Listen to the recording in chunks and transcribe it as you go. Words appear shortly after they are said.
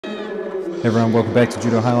Hey everyone, welcome back to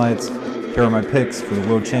Judo Highlights. Here are my picks for the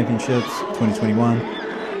World Championships 2021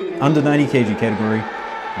 under 90 kg category.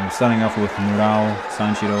 I'm starting off with Murao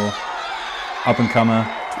Sanshiro, up and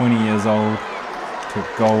comer, 20 years old,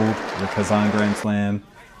 took gold at the Kazan Grand Slam.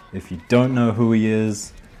 If you don't know who he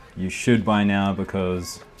is, you should by now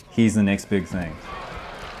because he's the next big thing.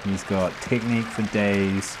 He's got technique for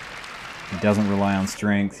days. He doesn't rely on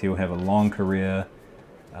strength. He'll have a long career.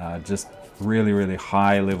 Just really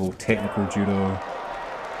high level technical judo.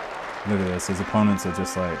 Look at this, his opponents are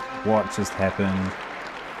just like, what just happened?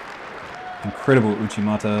 Incredible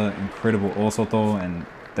uchimata, incredible osoto, and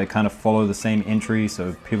they kind of follow the same entry,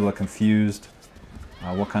 so people are confused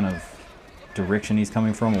what kind of direction he's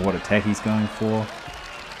coming from or what attack he's going for.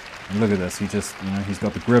 And look at this, he just, he's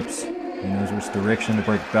got the grips, he knows which direction to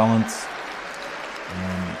break balance.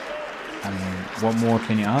 And I mean, what more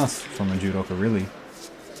can you ask from a judoka really?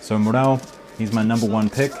 So Murao, he's my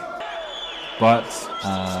 #1 pick, but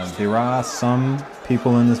there are some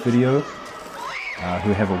people in this video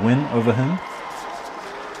who have a win over him,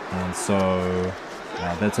 and so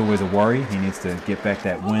that's always a worry. He needs to get back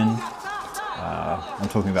that win. I'm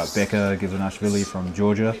talking about Beka from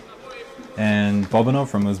Georgia and Bobonov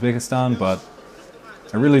from Uzbekistan, but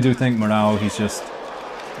I really do think Murao, he's just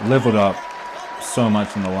leveled up so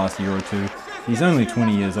much in the last year or two. He's only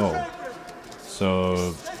 20 years old.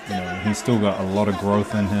 So, he's still got a lot of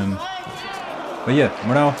growth in him. But yeah,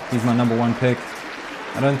 Murao, he's my #1 pick.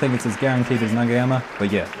 I don't think it's as guaranteed as Nagayama,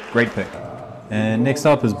 but yeah, great pick. And next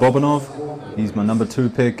up is Bobonov. He's my #2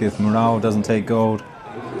 pick if Murao doesn't take gold.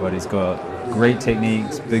 But he's got great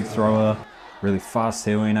techniques, big thrower, really fast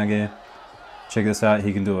seoi nage. Check this out,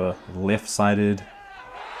 he can do a left-sided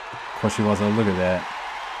koshiwaza, look at that.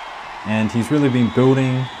 And he's really been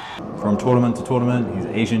building from tournament to tournament. He's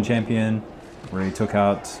Asian champion, where he took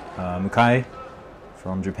out Mukai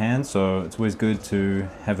from Japan, so it's always good to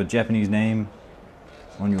have a Japanese name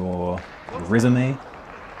on your resume,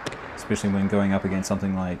 especially when going up against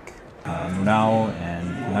something like Murao and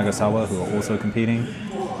Nagasawa, who are also competing,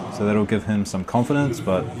 so that'll give him some confidence.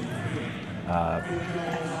 But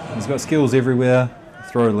he's got skills everywhere,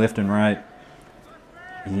 throw left and right,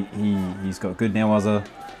 he's got good newaza,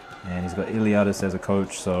 and he's got Iliadis as a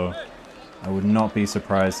coach, so I would not be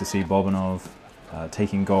surprised to see Bobonov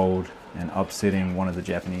taking gold and upsetting one of the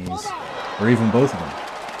Japanese, or even both of them.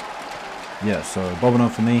 Yeah, so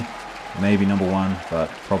Bobonov for me, maybe #1, but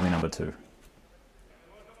probably #2.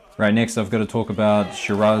 Right, next I've got to talk about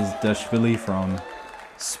Shiraz-Dashvili from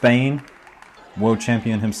Spain, world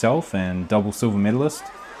champion himself and double silver medalist.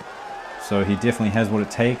 So he definitely has what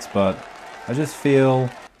it takes, but I just feel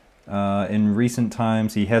in recent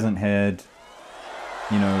times he hasn't had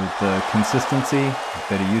the consistency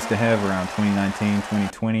that he used to have around 2019,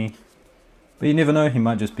 2020. But you never know, he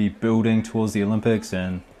might just be building towards the Olympics,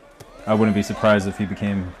 and I wouldn't be surprised if he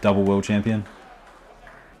became double world champion.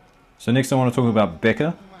 So next I want to talk about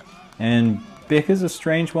Beka. And Beka's a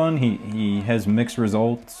strange one. He has mixed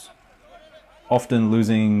results, often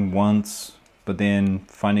losing once, but then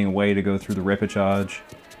finding a way to go through the repechage.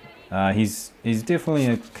 He's definitely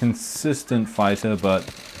a consistent fighter, but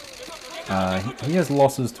he has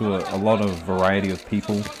losses to a lot of variety of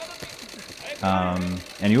people, and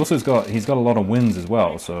he's got a lot of wins as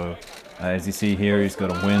well. So as you see here, he's got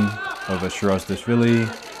a win over Shiraz-Dashvili,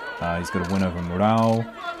 he's got a win over Murao,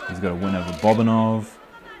 he's got a win over Bobonov,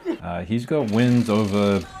 he's got wins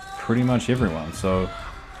over pretty much everyone. So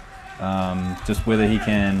just whether he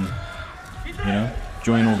can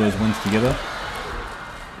join all those wins together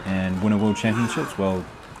and win a world championships, well,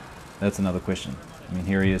 that's another question. I mean,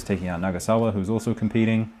 here he is taking out Nagasawa, who's also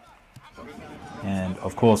competing. And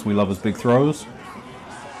of course, we love his big throws.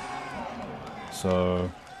 So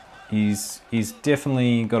he's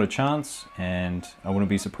definitely got a chance, and I wouldn't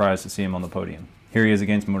be surprised to see him on the podium. Here he is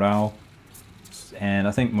against Murao. And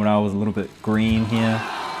I think Murao was a little bit green here.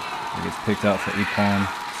 He gets picked up for Ippons,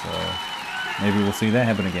 so maybe we'll see that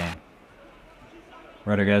happen again.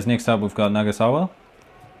 Righto guys, next up we've got Nagasawa.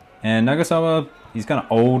 And Nagasawa, he's kind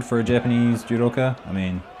of old for a Japanese judoka. I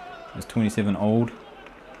mean, he's 27 old.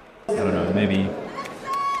 I don't know, maybe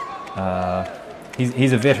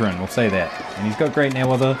he's a veteran, we'll say that. And he's got great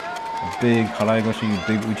newaza, a big haraigoshi,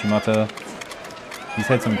 big uchimata. He's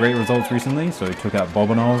had some great results recently, so he took out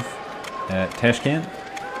Bobonov at Tashkent,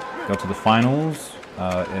 got to the finals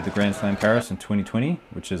at the Grand Slam Paris in 2020,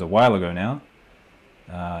 which is a while ago now.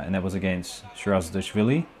 And that was against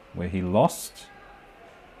Shiraz-Dashvili, where he lost.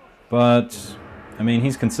 But, I mean,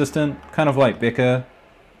 he's consistent, kind of like Beka,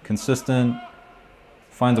 consistent,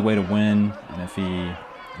 finds a way to win, and if he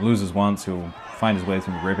loses once, he'll find his way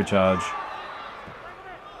through repechage.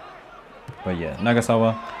 But yeah,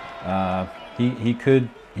 Nagasawa, he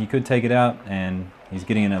could take it out, and he's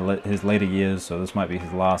getting in his later years, so this might be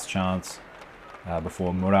his last chance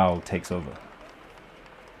before Murao takes over.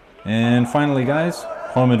 And finally, guys,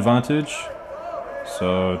 home advantage.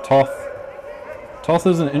 So Toth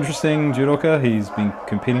is an interesting judoka. He's been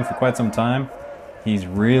competing for quite some time. He's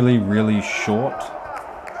really short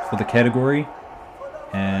for the category,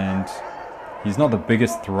 and he's not the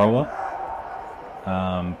biggest thrower,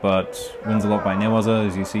 but wins a lot by newaza,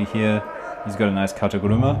 as you see here. He's got a nice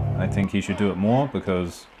kataguruma. I think he should do it more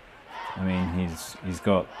because, I mean, he's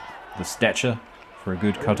got the stature for a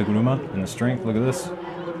good kataguruma and the strength. Look at this.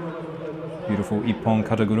 Beautiful Ippon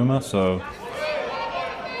kataguruma. So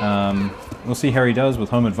we'll see how he does with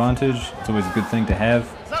home advantage. It's always a good thing to have.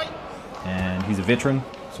 And he's a veteran,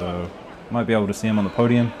 so might be able to see him on the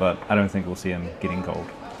podium, but I don't think we'll see him getting gold.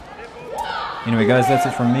 Anyway guys, that's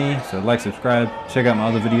it from me. So like, subscribe, check out my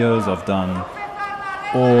other videos. I've done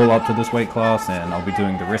all up to this weight class, and I'll be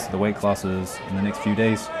doing the rest of the weight classes in the next few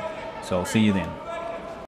days. So I'll see you then.